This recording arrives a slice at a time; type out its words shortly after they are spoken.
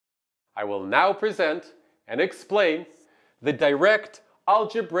I will now present and explain the direct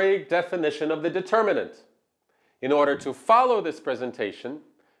algebraic definition of the determinant. In order to follow this presentation,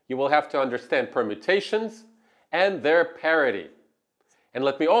 you will have to understand permutations and their parity. And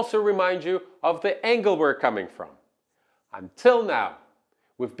let me also remind you of the angle we're coming from. Until now,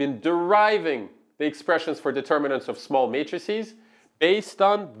 we've been deriving the expressions for determinants of small matrices based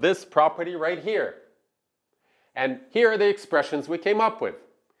on this property right here. And here are the expressions we came up with.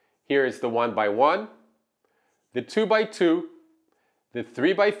 Here is the 1 by 1, the 2 by 2, the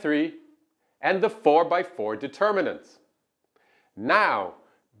 3 by 3, and the 4 by 4 determinants. Now,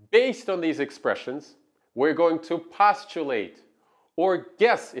 based on these expressions, we're going to postulate, or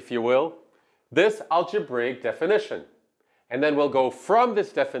guess, if you will, this algebraic definition. And then we'll go from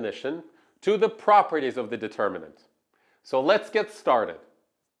this definition to the properties of the determinant. So let's get started.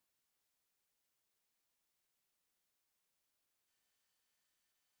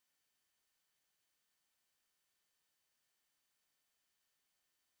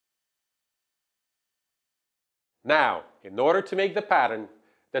 Now, in order to make the pattern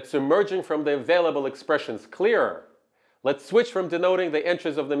that's emerging from the available expressions clearer, let's switch from denoting the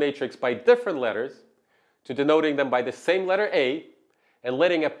entries of the matrix by different letters to denoting them by the same letter A and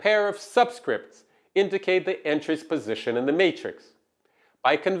letting a pair of subscripts indicate the entry's position in the matrix.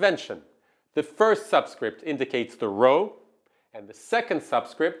 By convention, the first subscript indicates the row and the second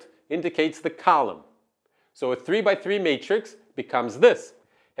subscript indicates the column. So a 3 by 3 matrix becomes this.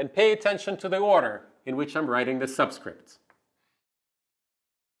 And pay attention to the order in which I'm writing the subscripts.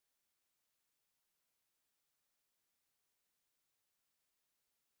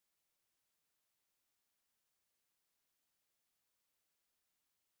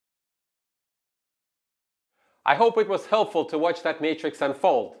 I hope it was helpful to watch that matrix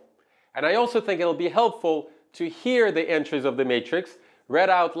unfold. And I also think it'll be helpful to hear the entries of the matrix read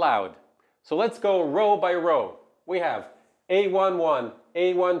out loud. So let's go row by row. We have A11,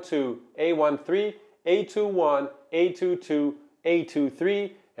 A12, A13, A21, A22,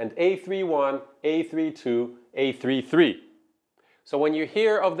 A23, and A31, A32, A33. So when you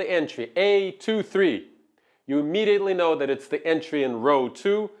hear of the entry A23, you immediately know that it's the entry in row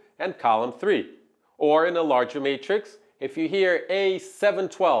 2 and column 3. Or in a larger matrix, if you hear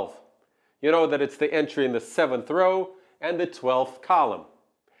A712, you know that it's the entry in the 7th row and the 12th column.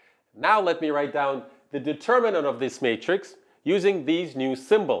 Now let me write down the determinant of this matrix using these new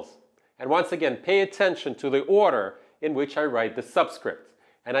symbols. And once again, pay attention to the order in which I write the subscript.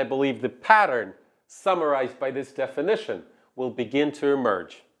 And I believe the pattern summarized by this definition will begin to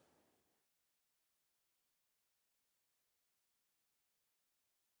emerge.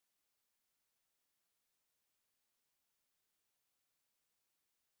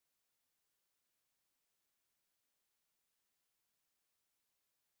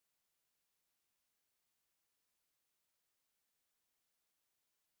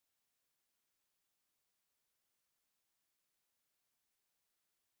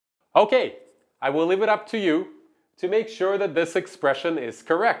 Okay, I will leave it up to you to make sure that this expression is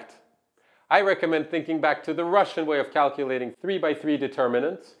correct. I recommend thinking back to the Russian way of calculating 3 by 3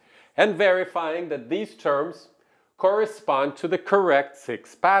 determinants and verifying that these terms correspond to the correct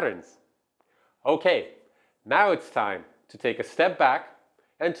 6 patterns. Okay, now it's time to take a step back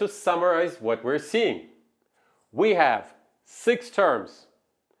and to summarize what we're seeing. We have 6 terms,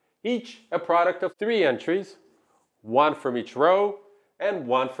 each a product of 3 entries, 1 from each row and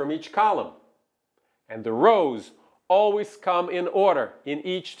 1 from each column. And the rows always come in order in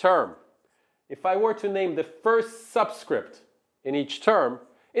each term. If I were to name the first subscript in each term,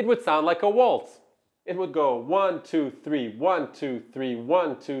 it would sound like a waltz. It would go 1, 2, 3, 1, 2, 3,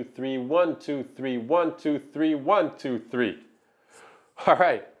 1, 2, 3, 1, 2, 3, 1, 2, 3, 1, 2, 3. All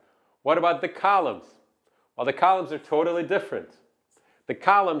right, what about the columns? Well, the columns are totally different. The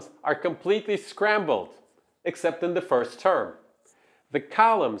columns are completely scrambled, except in the first term. The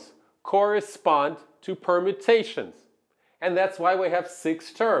columns correspond to permutations. And that's why we have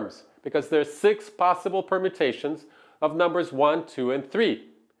 6 terms, because there are 6 possible permutations of numbers 1, 2, and 3.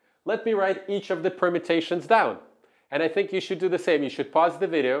 Let me write each of the permutations down. And I think you should do the same. You should pause the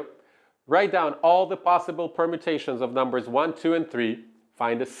video, write down all the possible permutations of numbers 1, 2, and 3,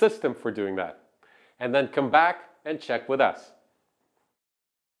 find a system for doing that, and then come back and check with us.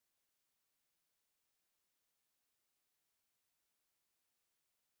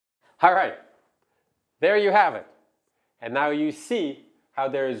 All right, there you have it. And now you see how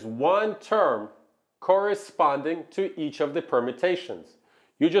there is one term corresponding to each of the permutations.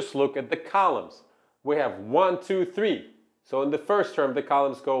 You just look at the columns. We have 1, 2, 3. So in the first term, the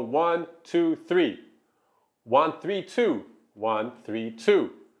columns go 1, 2, 3. 1, 3, 2. 1, 3, 2.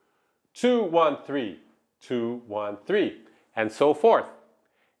 2, 1, 3, 2, 1, 3, and so forth.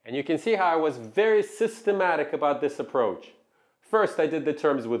 And you can see how I was very systematic about this approach. First, I did the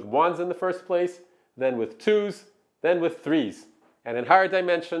terms with 1s in the first place, then with 2s, then with 3s. And in higher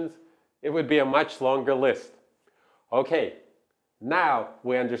dimensions, it would be a much longer list. Okay, now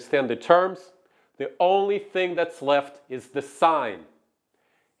we understand the terms. The only thing that's left is the sign.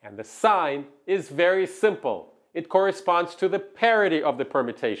 And the sign is very simple. It corresponds to the parity of the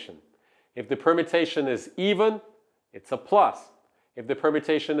permutation. If the permutation is even, it's a plus. If the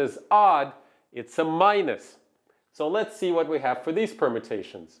permutation is odd, it's a minus. So let's see what we have for these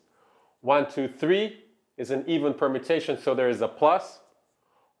permutations. 1, 2, 3 is an even permutation, so there is a plus.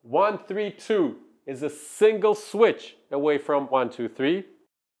 1, 3, 2 is a single switch away from 1, 2, 3.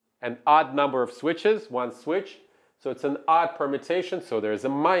 An odd number of switches, one switch, so it's an odd permutation, so there is a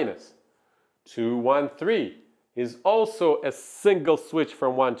minus. 2, 1, 3 is also a single switch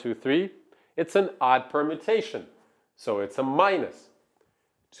from 1, 2, 3. It's an odd permutation, so it's a minus.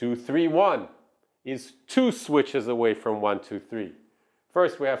 2, 3, 1 is two switches away from 1, 2, 3.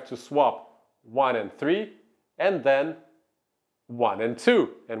 First we have to swap 1 and 3, and then 1 and 2.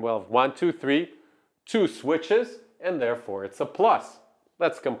 And we'll have 1, 2, 3, two switches, and therefore it's a plus.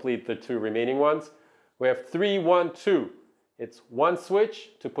 Let's complete the two remaining ones. We have 3, 1, 2. It's one switch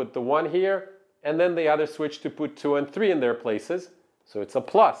to put the 1 here, and then the other switch to put 2 and 3 in their places, so it's a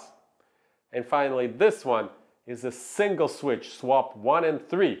plus. And finally, this one is a single switch, swap 1 and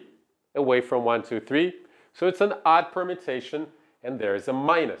 3 away from 1, 2, 3. So it's an odd permutation, and there is a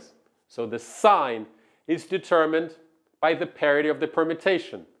minus. So the sign is determined by the parity of the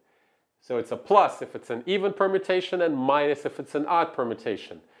permutation. So it's a plus if it's an even permutation and minus if it's an odd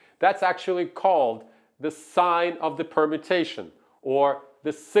permutation. That's actually called the sign of the permutation, or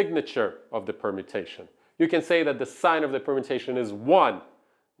the signature of the permutation. You can say that the sign of the permutation is 1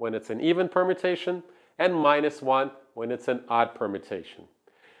 when it's an even permutation, and minus 1 when it's an odd permutation.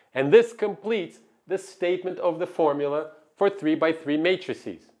 And this completes the statement of the formula for 3 by 3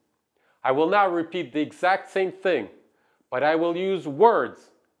 matrices. I will now repeat the exact same thing, but I will use words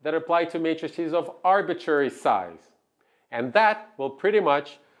that apply to matrices of arbitrary size. And that will pretty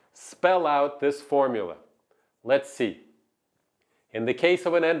much spell out this formula. Let's see. In the case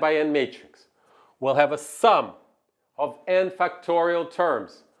of an n by n matrix, we'll have a sum of n factorial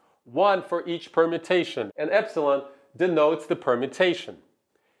terms, one for each permutation, and epsilon denotes the permutation.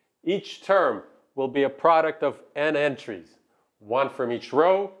 Each term will be a product of n entries, one from each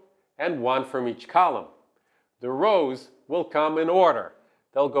row and one from each column. The rows will come in order.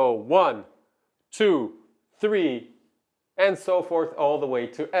 They'll go 1, 2, 3, and so forth all the way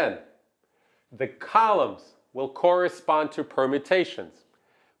to n. The columns will correspond to permutations.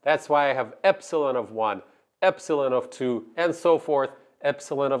 That's why I have epsilon of 1, epsilon of 2, and so forth,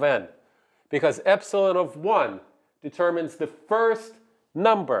 epsilon of n. Because epsilon of 1 determines the first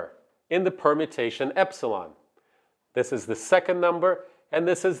number in the permutation epsilon. This is the second number, and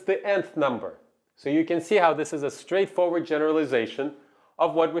this is the nth number. So you can see how this is a straightforward generalization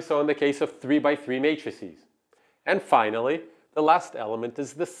of what we saw in the case of 3 by 3 matrices. And finally, the last element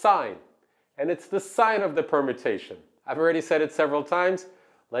is the sign. And it's the sign of the permutation. I've already said it several times.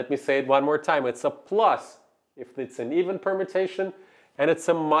 Let me say it one more time. It's a plus if it's an even permutation, and it's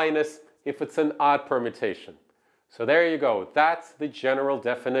a minus if it's an odd permutation. So there you go. That's the general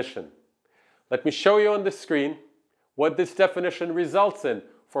definition. Let me show you on the screen what this definition results in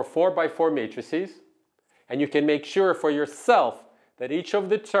for 4 by 4 matrices. And you can make sure for yourself that each of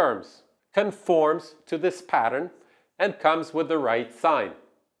the terms conforms to this pattern and comes with the right sign.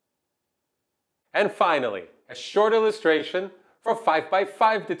 And finally, a short illustration for 5 by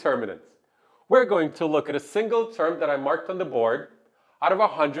 5 determinants. We're going to look at a single term that I marked on the board out of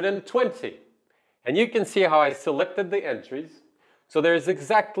 120. And you can see how I selected the entries. So there's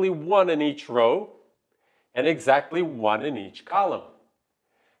exactly 1 in each row and exactly 1 in each column.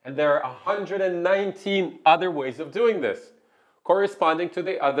 And there are 119 other ways of doing this, corresponding to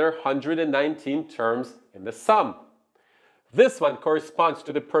the other 119 terms in the sum. This one corresponds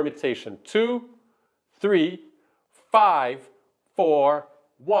to the permutation 2, 3, 5, 4,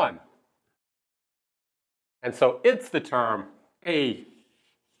 1. And so it's the term A,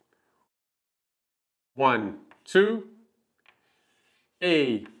 1, 2,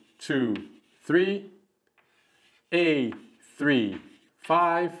 A, 2, 3, A, 3,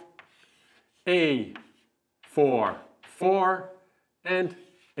 5, A, 4, 4, and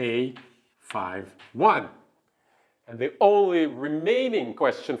A, 5, 1. And the only remaining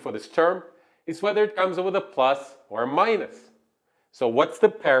question for this term is whether it comes with a plus or a minus. So what's the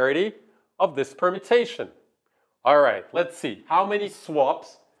parity of this permutation? All right, let's see. How many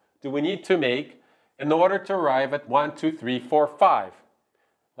swaps do we need to make in order to arrive at 1, 2, 3, 4, 5?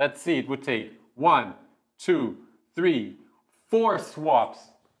 Let's see, it would take 1, 2, 3, 4 swaps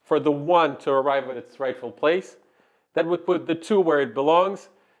for the 1 to arrive at its rightful place. That would put the 2 where it belongs,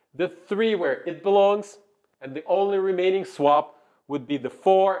 the 3 where it belongs, and the only remaining swap would be the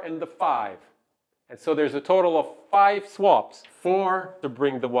 4 and the 5. And so there's a total of 5 swaps. 4 to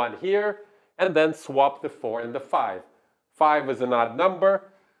bring the 1 here, and then swap the 4 and the 5. 5 is an odd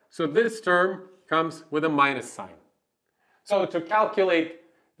number, so this term comes with a minus sign. So to calculate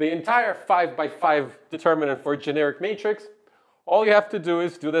the entire 5 by 5 determinant for a generic matrix, all you have to do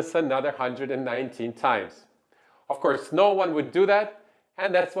is do this another 119 times. Of course, no one would do that,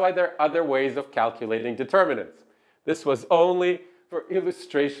 and that's why there are other ways of calculating determinants. This was only for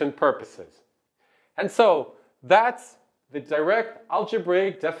illustration purposes. And so that's the direct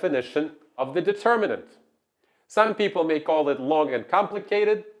algebraic definition of the determinant. Some people may call it long and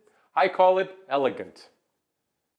complicated. I call it elegant.